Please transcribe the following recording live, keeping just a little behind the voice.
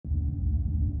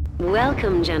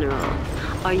Welcome, General.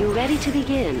 Are you ready to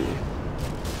begin?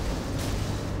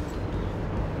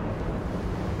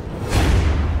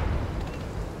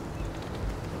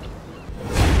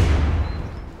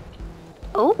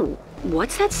 Oh,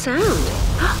 what's that sound?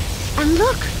 And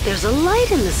look, there's a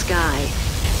light in the sky.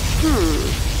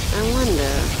 I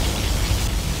wonder...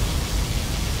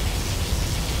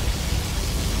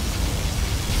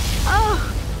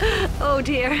 Oh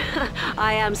dear.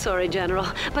 I am sorry, General,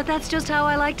 but that's just how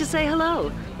I like to say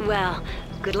hello. Well,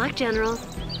 good luck, General.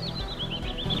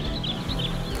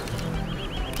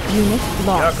 Unit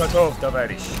lost. Я готов,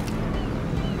 товарищ.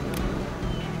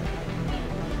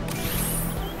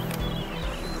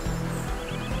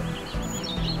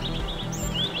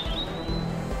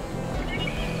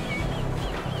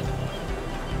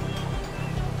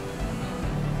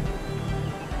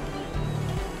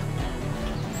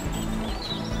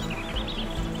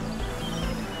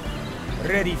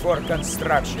 Ready for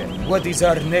construction. What is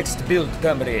our next build,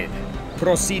 comrade?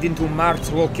 Proceed into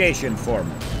marked location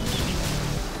form.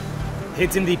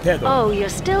 Hitting the pedal. Oh, you're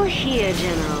still here,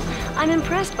 General. I'm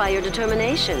impressed by your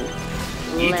determination.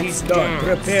 It Let's is done. dance.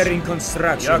 Preparing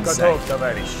construction site.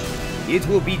 It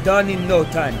will be done in no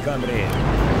time, comrade.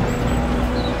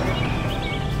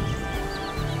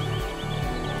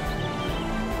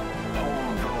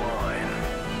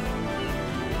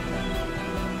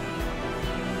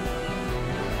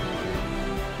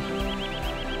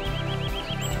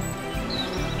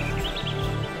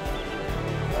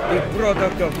 The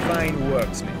product of fine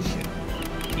workmanship.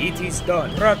 It is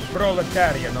done. Proud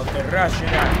proletarian of the Russian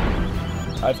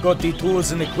army. I've got the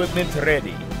tools and equipment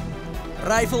ready.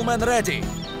 Rifleman ready.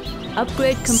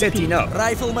 Upgrade complete. Setting up.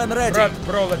 Rifleman ready. Proud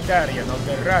proletarian of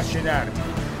the Russian army.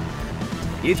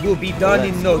 It will be done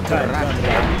in no time,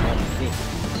 comrade.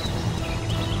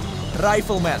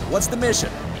 Rifleman, what's the mission?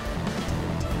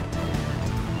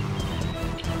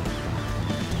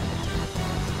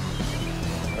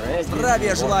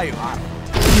 Здравия желаю.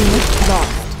 Unit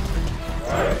lost.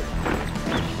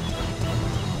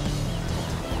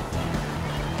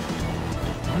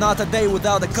 Not a day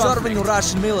without a conflict. Serving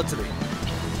Russian military.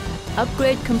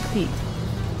 Upgrade complete.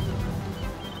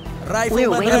 We're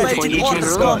Rifleman waiting ready. for you,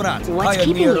 Orders, General. comrade. What's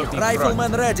keeping you?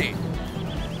 Rifleman ready.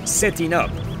 Setting up.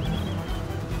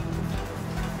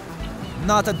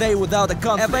 Not a day without a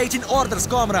conflict. Awaiting orders,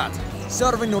 comrade.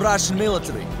 Serving Russian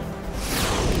military.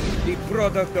 The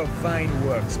product of fine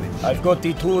workmanship. I've got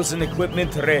the tools and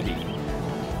equipment ready.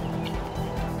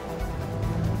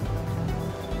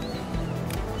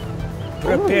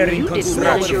 Preparing you didn't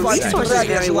manage your construction. resources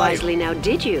very wisely now,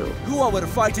 did you? Who are we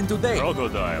fighting today?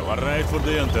 Crocodile, arrived for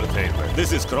the entertainment.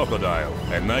 This is Crocodile,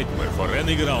 a nightmare for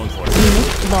any ground force.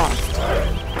 Unit lost.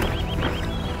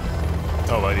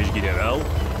 Товарищ генерал,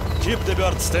 keep the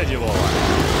bird steady, Vola.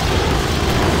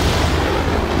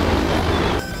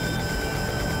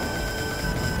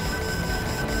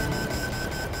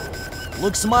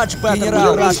 Looks much better.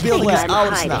 General, Rush they building think is I'm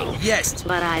ours now. hiding. Yes.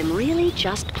 But I'm really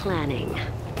just planning.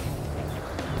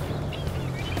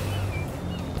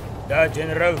 Da,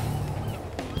 General.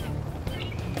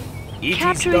 It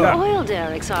Capturing is done. oil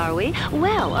derricks, are we?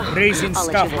 Well, Raising I'll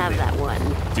let you have that one.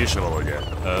 Тише,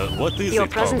 Володя. What is Your it,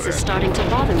 presence is comrade? starting to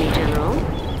bother me, General.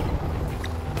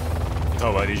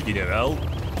 Товарищ генерал,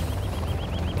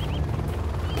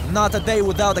 Not a day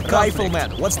without a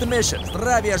rifleman. What's the mission?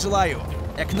 Здравия желаю.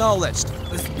 Acknowledged.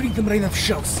 Let's bring them rain of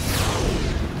shells.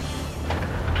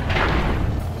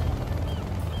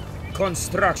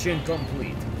 Construction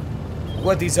complete.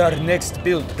 What is our next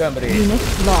build, comrade? Unit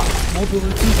lost.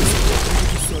 Mobility is ready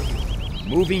to serve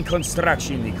you. Moving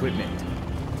construction equipment.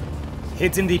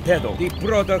 Hitting the pedal. The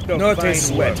product of not a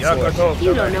sweat.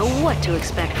 You don't know what to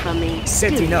expect from me.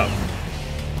 Setting do you? up.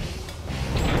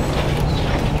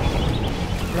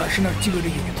 Russian artillery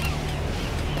unit.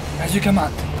 As you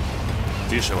command.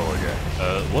 тише, Володя.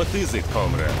 What is it,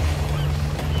 comrade?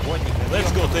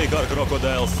 Let's go take our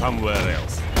crocodile somewhere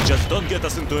else. Just don't get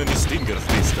us into any stingers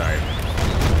this time.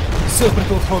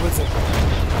 Self-propelled howitzer.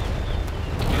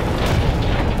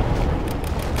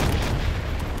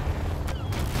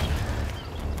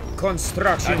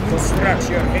 Construction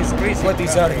has risen. What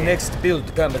is our next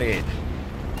build, comrade?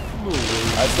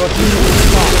 I've got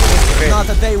the Not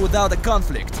a day without a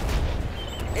conflict.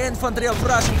 Infantry of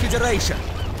Russian Federation.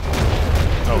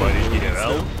 Товарищ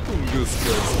генерал,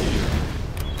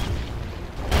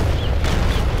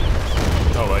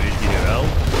 товарищ генерал,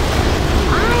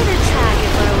 I'd attack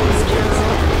if I were you,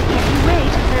 General. If you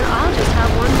wait, then I'll just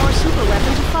have one more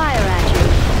superweapon to fire at you.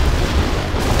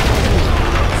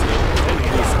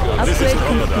 this is Upgrade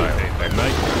complete. Crocodile, a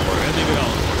nightmare for any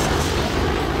ground forces.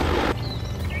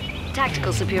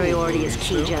 Tactical superiority is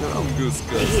key, General.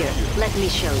 Here, let me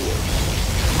show you.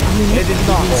 Unit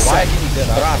lost. Alright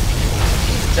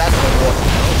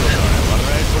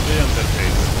for the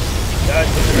undertaker.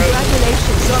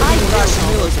 Congratulations. I built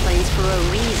all those planes for a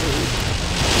reason.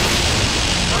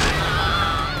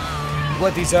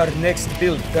 What is our next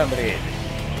build, comrade?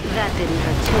 That didn't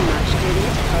hurt too much, did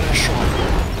it? Хорошо.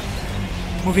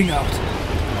 Moving out.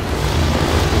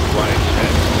 Flying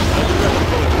head. I'd rather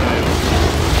call it an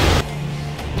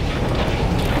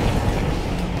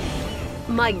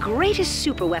My greatest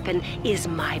superweapon is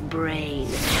my brain.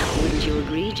 Wouldn't you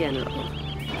agree, General?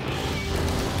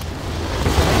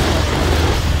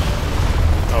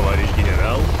 Товарищ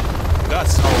генерал,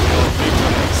 that's how we all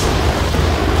victorious.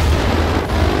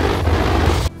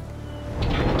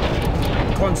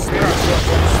 Construction.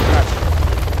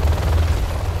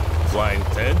 Flying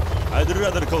 10, I'd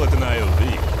rather call it an IOV.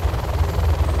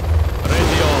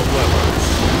 Ready all weapons.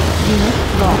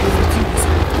 Unit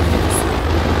lost.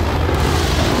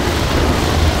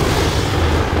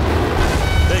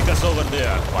 Take us over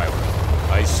there, pilot.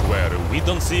 I swear, we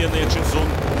don't see an engine soon.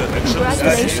 The next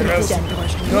Congratulations, General.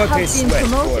 You Not have a been sweat,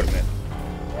 promoted. Foreman.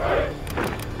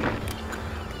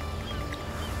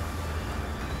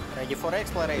 Ready for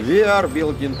exploration. We are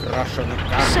building Russian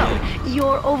So, army.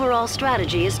 your overall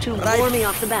strategy is to Right. bore me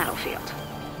off the battlefield.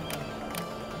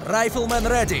 Rifleman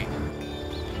ready.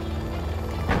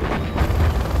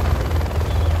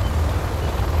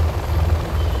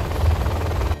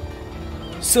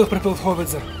 Self-propelled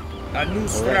howitzer. A new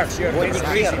structure Вот is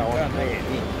хера risen, он comrade.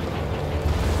 видит.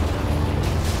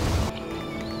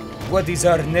 What is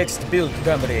our next build,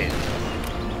 comrade?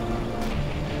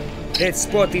 That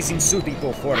spot is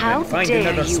unsuitable, Foreman. How Find dare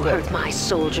another you spot. hurt my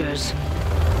soldiers?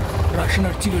 Russian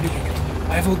artillery unit.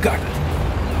 I will guard it.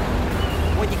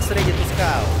 Modix ready to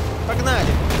scout.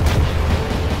 Погнали!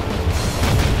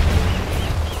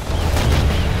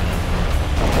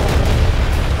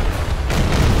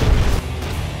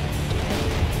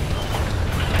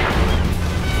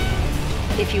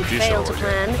 If you This fail to over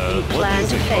plan, here. you What plan is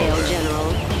to it fail, over?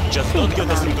 General. Just Think don't get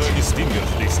us about into it. any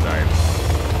stingers this time.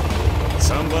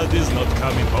 Somebody's not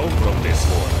coming home from this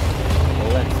war.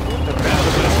 Let's do the Bad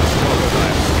business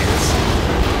crocodiles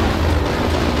is.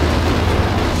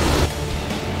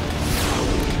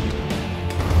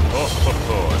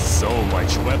 Oh, so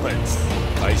much weapons.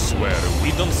 I swear,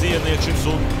 we don't see an action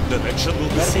soon, the action will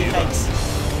deceive us.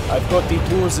 I've got the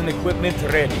tools and equipment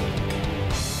ready.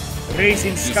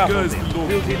 Raising scaffolding.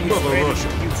 Building is ready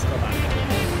to use,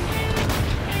 Commander.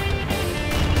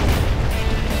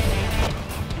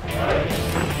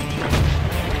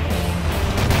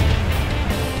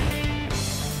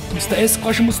 Mr. S, к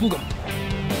вашим услугам.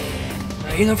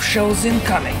 Rain of shells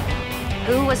incoming.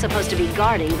 Who was supposed to be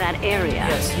guarding that area?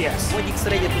 Yes, yes. Modix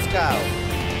ready to scout.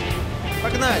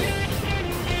 Погнали!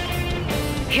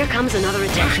 Here comes another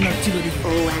attack. Russian artillery unit.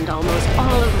 Oh, and almost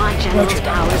all of my general's Roger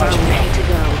that, powers are Roger that. ready to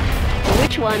go.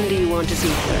 Which one do you want to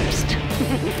see first?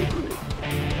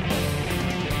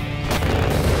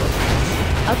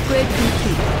 Upgrade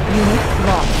complete. Unit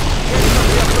lost.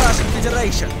 Infantry of Russian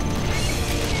Federation.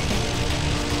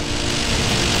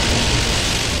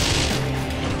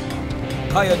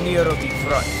 Pioneer of the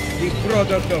front. The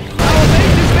product of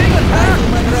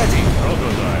Rifleman ready.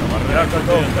 Crocodile, alright for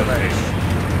the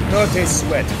undertaker. not a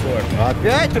sweat, Foreman.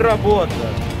 Опять работа.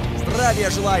 Здравия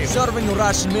желаю. Serving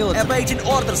Russian military. Awaiting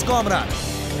orders, comrade.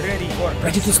 Ready for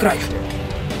Ready to strike.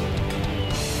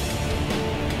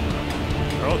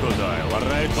 Crocodile,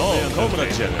 alright for the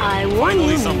comrade general. I warn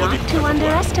Finally you somebody not has to a plan.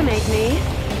 underestimate me.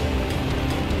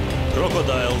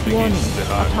 Crocodile Warning. begins the A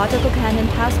hunt. particle cannon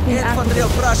has been Infantry activated.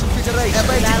 of Russian Federation.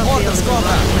 Awaiting Battlefield orders, is comrade.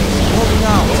 lost. Moving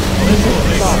out.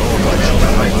 Unit lost.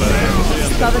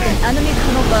 Discovered an enemy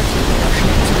tunnel buster.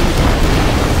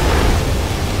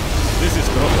 This is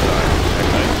Crocodile.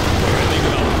 Okay? Ready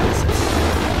ground forces.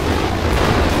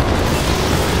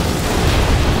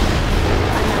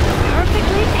 Another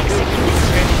perfectly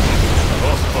executed.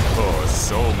 Oh,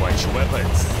 so much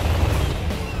weapons.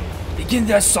 Begin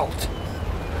the assault.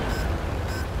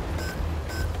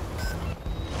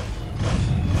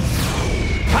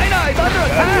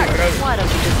 Why don't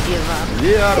you just give up?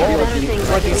 We are Better building things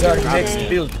What like is you our do next today.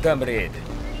 build, comrade?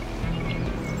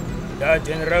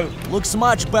 General. Looks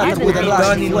much I've better been with the having done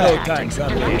Russian in your no flag. time, tactics,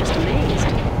 and I'm just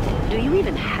amazed. Do you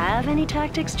even have any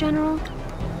tactics, General?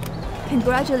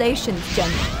 Congratulations,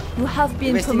 General. You have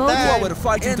been Wasting promoted. time. We're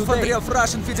fighting Infantry today. of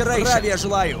Russian Federation. Здравия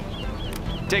желаю.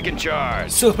 Taking charge.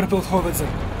 Self-propelled howitzer.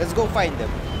 Let's go find them.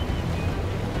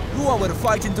 Who are we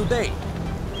fighting today?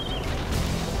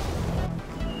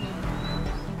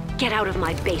 Get out of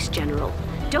my base, General.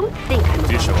 Don't think I'm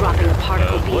above dropping a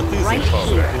particle what beam is right it called?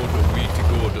 here.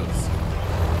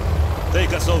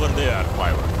 Take us over there,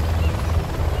 pilot.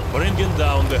 Bringing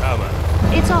down the hammer.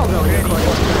 It's all going according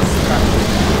to plan.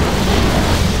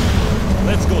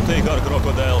 Let's go take our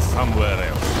crocodile somewhere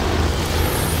else.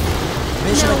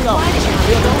 Mission Now, why did you have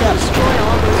to accomplished. go Building and destroy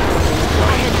all those buildings?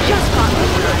 I had just gotten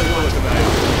what I wanted.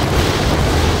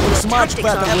 Looks much Tactics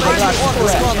better are with the hard Russian to score,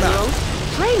 flag. General.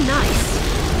 Play nice.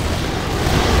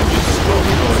 Stop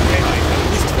going behind at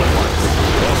least for once.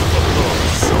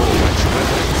 So much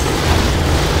weapons.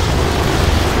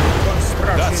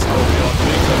 That's how we are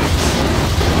victories.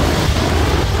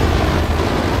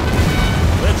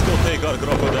 Let's go take our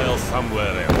crocodile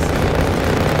somewhere else.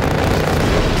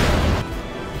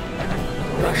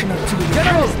 Russian artillery.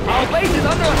 General, our base is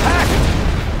under attack!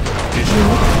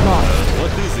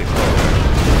 What is it?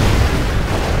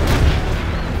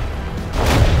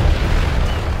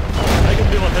 I can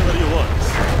do whatever you want.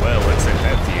 Well, except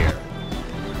that here.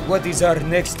 What is our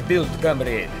next build,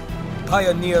 comrade?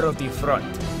 Pioneer of the front.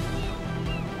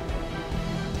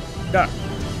 Da.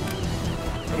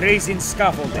 Raising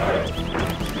scaffolding.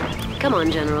 Come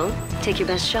on, General. Take your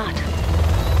best shot.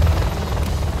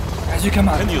 As you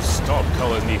command. Can you stop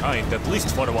calling me behind at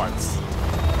least for once?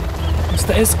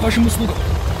 Mr. S, к вашим услугам.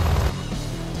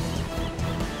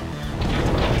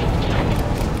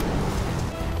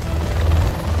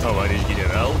 Товарищ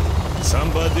генерал,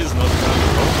 somebody's not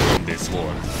coming home from this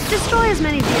war. Destroy as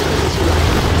many vehicles as you like.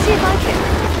 See if I care.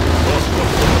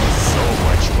 So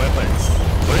much weapons.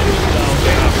 Bring down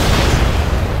the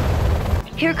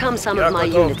armies. Here come some of my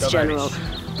Yakutov, units, General.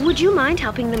 Would you mind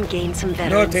helping them gain some Not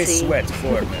a veterancy? sweat,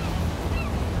 Foreman.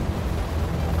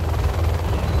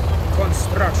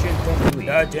 Construction complete.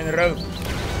 Da, General.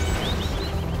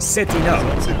 Setting up.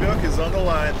 Цепёк is on the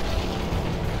line.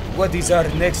 What is our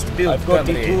next build? I've got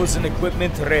the tools and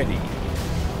equipment ready.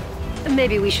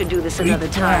 Maybe we should do this another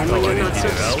time when you're not so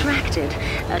distracted.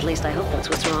 At least I hope that's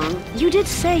what's wrong. You did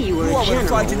say you were Who a are we general,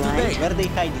 fighting today? right? Where they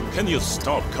hiding? Can you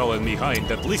stop calling me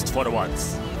behind at least for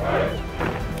once?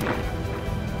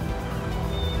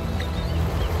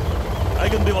 I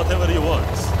can do whatever you want.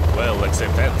 Well,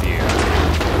 except that here.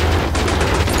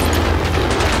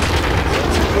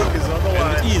 Цепёк is on the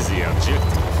An line. easy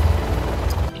objective.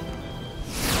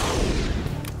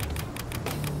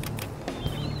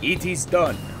 It is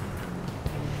done.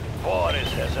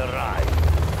 Boris has arrived.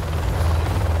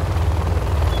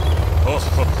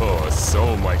 Oh,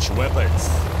 so much weapons.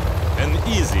 An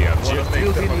easy Wanna objective.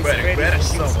 make them a better better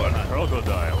someone.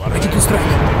 Crocodile, Ready to alright. strike.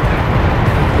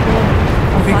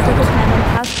 Particle cannon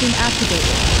has been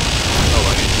activated.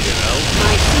 Товарищ генерал,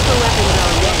 My superweapons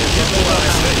are ready.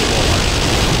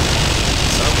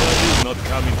 somebody's not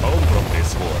coming home from this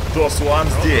war. ТОС-1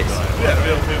 здесь.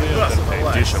 Первый класс на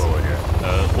лайн. Дешевое.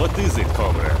 What is it,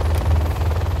 comrade?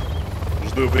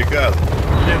 Жду приказа.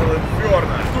 Летал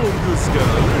Инферно.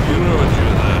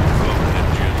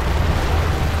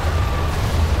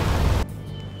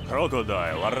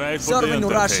 Crocodile, arrive for the Serving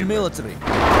Russian entertainment.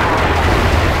 military.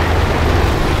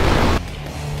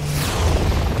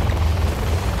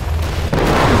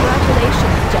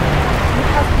 Congratulations, General. You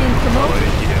have been promoted.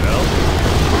 Товарищ генерал.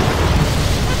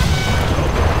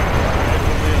 Arrive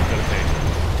for the entertainment.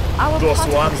 Our Дос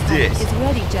particle One cannon здесь. is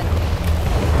ready, General.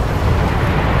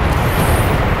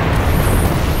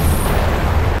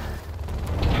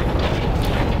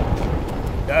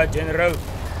 Da, General.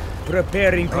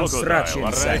 Preparing construction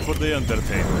Crocodile, arrive site. for the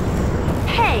entertainment.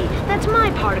 Hey, that's my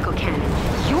particle cannon.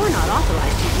 You're not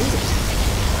authorized to use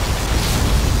it.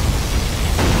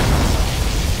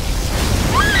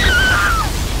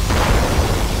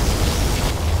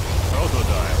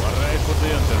 Crocodile, arrive for the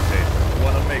entertainment.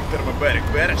 Wanna make thermobaric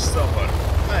better someone?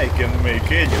 I can make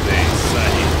any day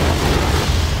sunny.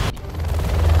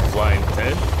 Flying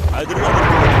 10? I'd rather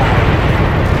go.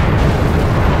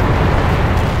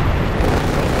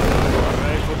 Crocodile,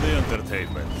 arrive for the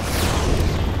entertainment.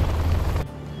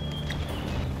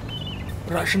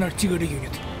 Russian artillery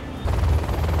unit.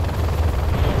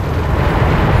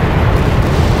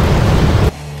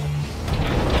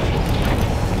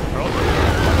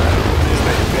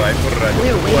 Fly for We're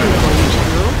radio. waiting for you,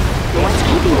 General. What's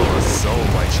keeping you? So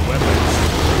much weapons.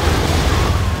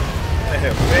 I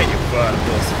have many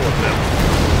particles for them.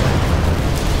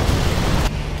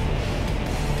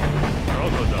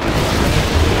 Crocodile.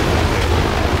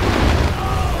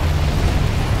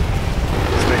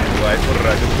 Standing by for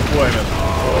rapid deployment.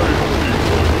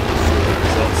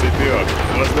 Zone CPO.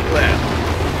 What's the plan?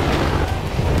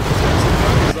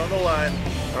 CPO is on the line.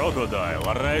 Crocodile,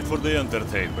 arrive for the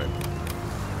entertainment.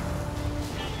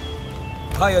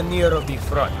 Pioneer of the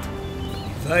front.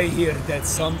 I hear that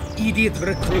some idiot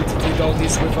recruit did all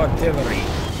this with artillery.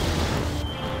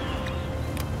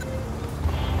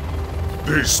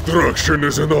 Destruction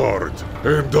is an art,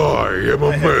 and I am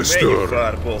a master. I have many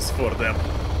fireballs for them.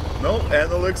 No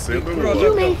analogs in the world.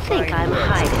 You may think I'm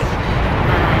hiding,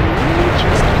 but I'm really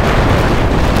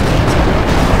just...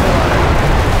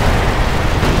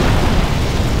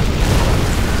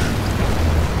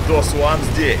 DOS 1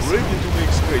 здесь. Ready to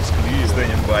make space clear.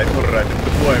 Standing by for rapid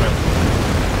deployment.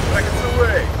 Rockets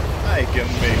away. I can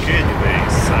make any day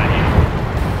sunny.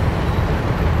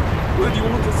 Where do you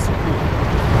want us to go?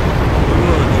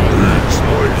 It's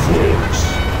my force.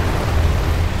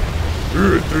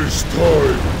 It is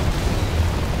time.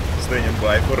 Standing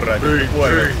by for rapid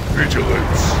deployment. Maintain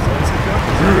vigilance.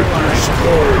 It is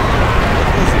time.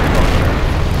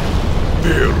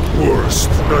 Their worst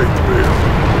nightmare.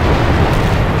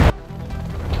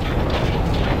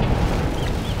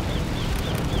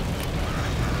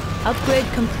 Upgrade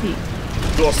complete.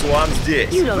 DOS 1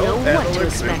 здесь. You don't No know what to analogs in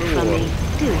expect the from world. me,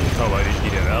 do you? Товарищ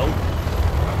генерал.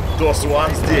 DOS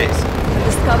 1 здесь.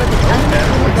 Discovered an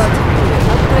enemy vertical.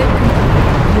 Upgrade complete.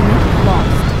 Unit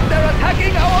lost. They're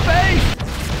attacking our base!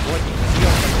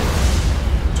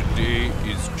 Today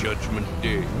is Judgment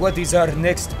Day. What is our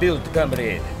next build,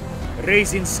 comrade?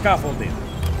 Raising scaffolding.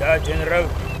 Da, General?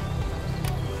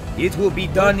 It will be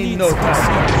done in no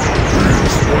time.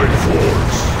 It's my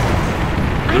force.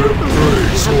 I don't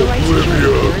believe you have the right security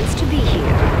clearance to be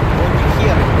here. Warning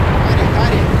here.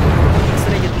 Hurry. Onyx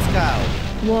ready to scout.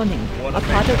 Warning. Wanna A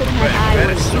particle make has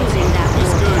I was using that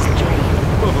word actually.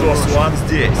 DOS 1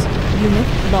 здесь. unit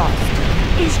lost.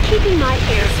 Is keeping my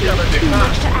airfield too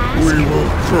much to ask? We will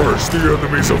crush the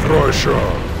enemies of Russia.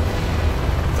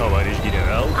 Товарищ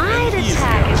генерал. I'd Easy.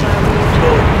 attack if I were you.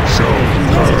 None shall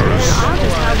Then pass. I'll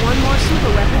just have one more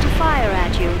superweapon to fire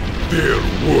at you. Their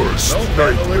worst No analogs in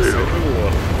nightmare. the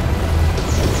world.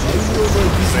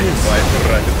 Standing by for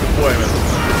rapid deployment.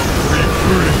 We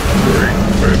bring great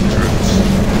vengeance.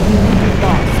 Unit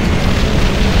lost.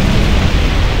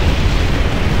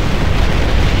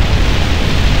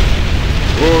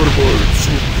 Armored I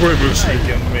supremacy.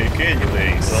 can make any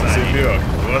day sunny.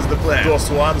 What's the plan? DOS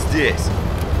 1 здесь.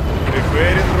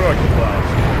 Preparing rocket launch.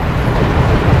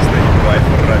 Standing by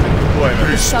for rapid deployment.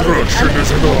 Destruction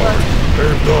is an art,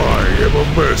 and I am a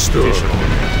master.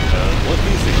 What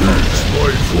is it? It's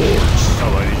my force.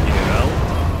 Товарищ генерал.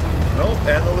 No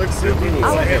analogs in the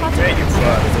world. I have many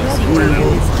fireballs. We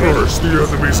will crush the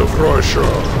enemies of Russia.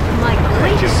 My I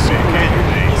great can make any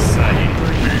day sunny.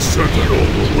 The Sentinel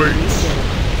awaits.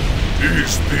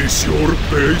 Is this your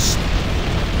base?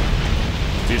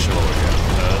 Тише, Володя.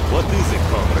 What is it,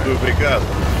 comrade? Жду приказ.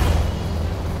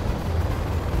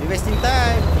 Investing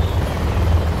time.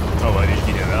 Товарищ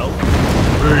генерал.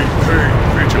 Maintain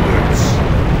vigilance.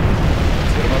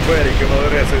 Термобарика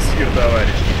МЛРС СХИР,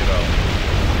 товарищ генерал.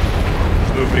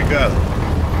 Жду приказ.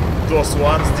 DOS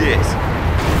 1 здесь.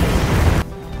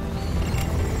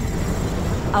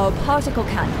 Our particle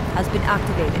cannon has been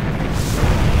activated.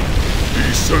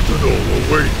 The Sentinel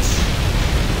awaits.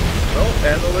 No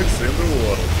analogs in the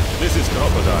world. This is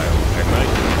Crocodile. At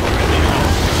night.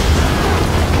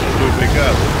 Жду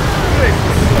приказ. Take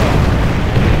this up.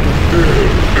 Their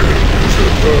end is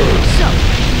at hand. So,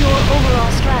 your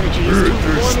overall strategy is to It is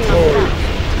warming up time. that.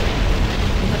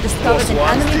 We have discovered DOS an 1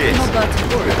 enemy здесь. tunnel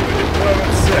vertical.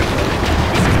 Deployment sector.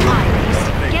 My base.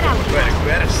 Get out Back, here.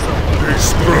 vanish somewhere.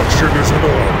 Destruction is an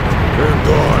art, and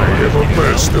I am a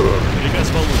master. Приказ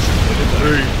получен.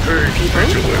 Вылетаем. Maintain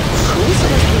vigilance. Who's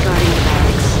regarding the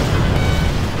barracks?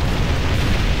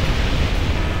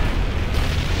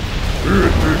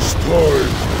 It is time.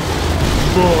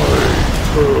 My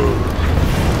turn.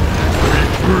 We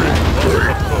bring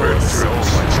great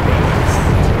vengeance.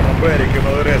 Термобарик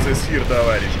МЛРС СХИР,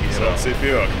 товарищ генерал.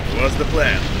 Цепек. What's the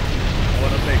plan?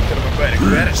 Wanna make thermobaric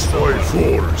vanish It's my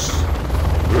somewhere? force.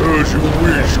 As you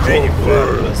wish, Many comrade.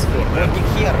 fireballs for them. Warning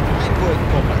here. I'm going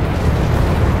combat.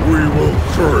 We will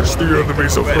curse the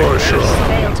enemies of Russia.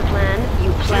 Fail to plan,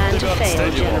 you plan to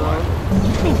fail, General.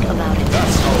 Think about it.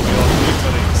 That's how we are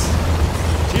victories.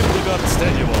 Keep the guard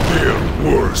steady, Володя. Their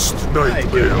worst I can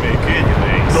nightmare. make any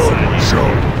day None sunny.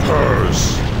 shall pass.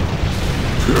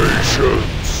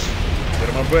 Patience.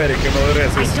 Термобарик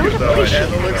МЛРС I СХИР, don't товарищ. appreciate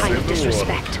that Analogs kind in of the world.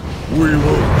 disrespect. We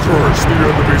will curse the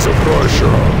enemies of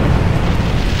Russia.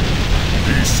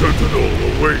 The Sentinel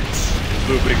awaits.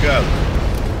 Жду приказ.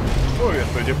 Moving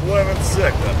to deployment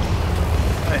sector.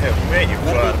 I have many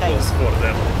fireballs for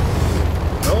them.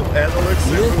 No analogs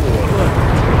in the world.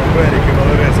 Термобарик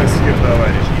МЛРС СХИР,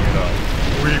 товарищ генерал.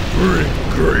 We bring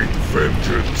great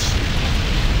vengeance.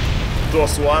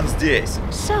 DOS one здесь.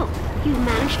 So, you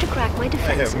managed to crack my I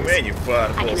defenses. have many I can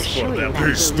fireballs assure for you them. that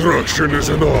Destruction is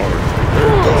an art,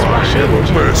 Fools and I rush am in, a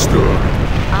General. master.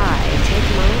 I take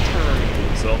my time.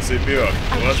 Солнцепёк,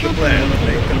 I what's the can't plan? believe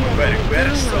Make them you very let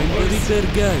fast me some do works. Repair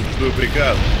guy. Жду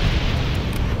приказа.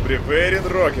 Preparing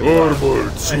rocket Armored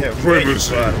launch. I have many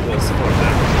supremacy. fireballs for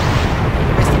them.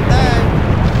 Wasting time.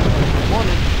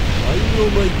 Morning. I know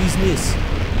my business.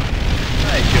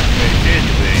 I can make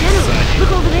anything, General, Sonny.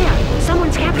 look over there.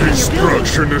 Someone's capturing your building.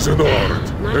 Destruction is an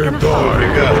art, Not and gonna fall. I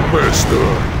am a master.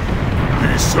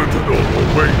 The sentinel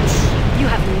awaits. You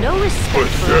have no respect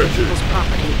for other Pathetic. people's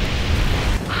property.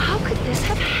 How could this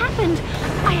have happened?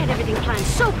 I had everything planned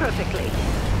so perfectly.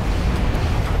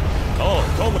 Oh,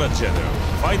 Comrade General.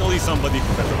 Finally somebody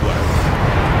who has a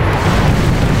plan.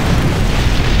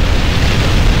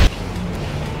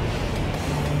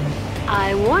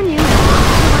 I warn you not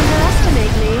to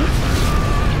underestimate me.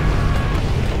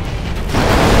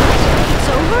 It's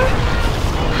over?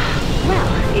 Well,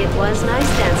 it was nice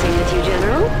dancing with you,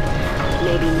 General.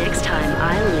 Maybe next time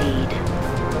I'll lead.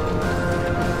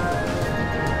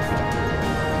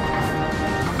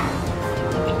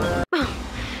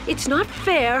 It's not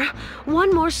fair.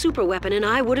 One more superweapon and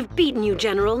I would have beaten you,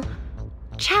 General.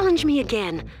 Challenge me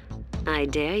again. I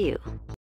dare you.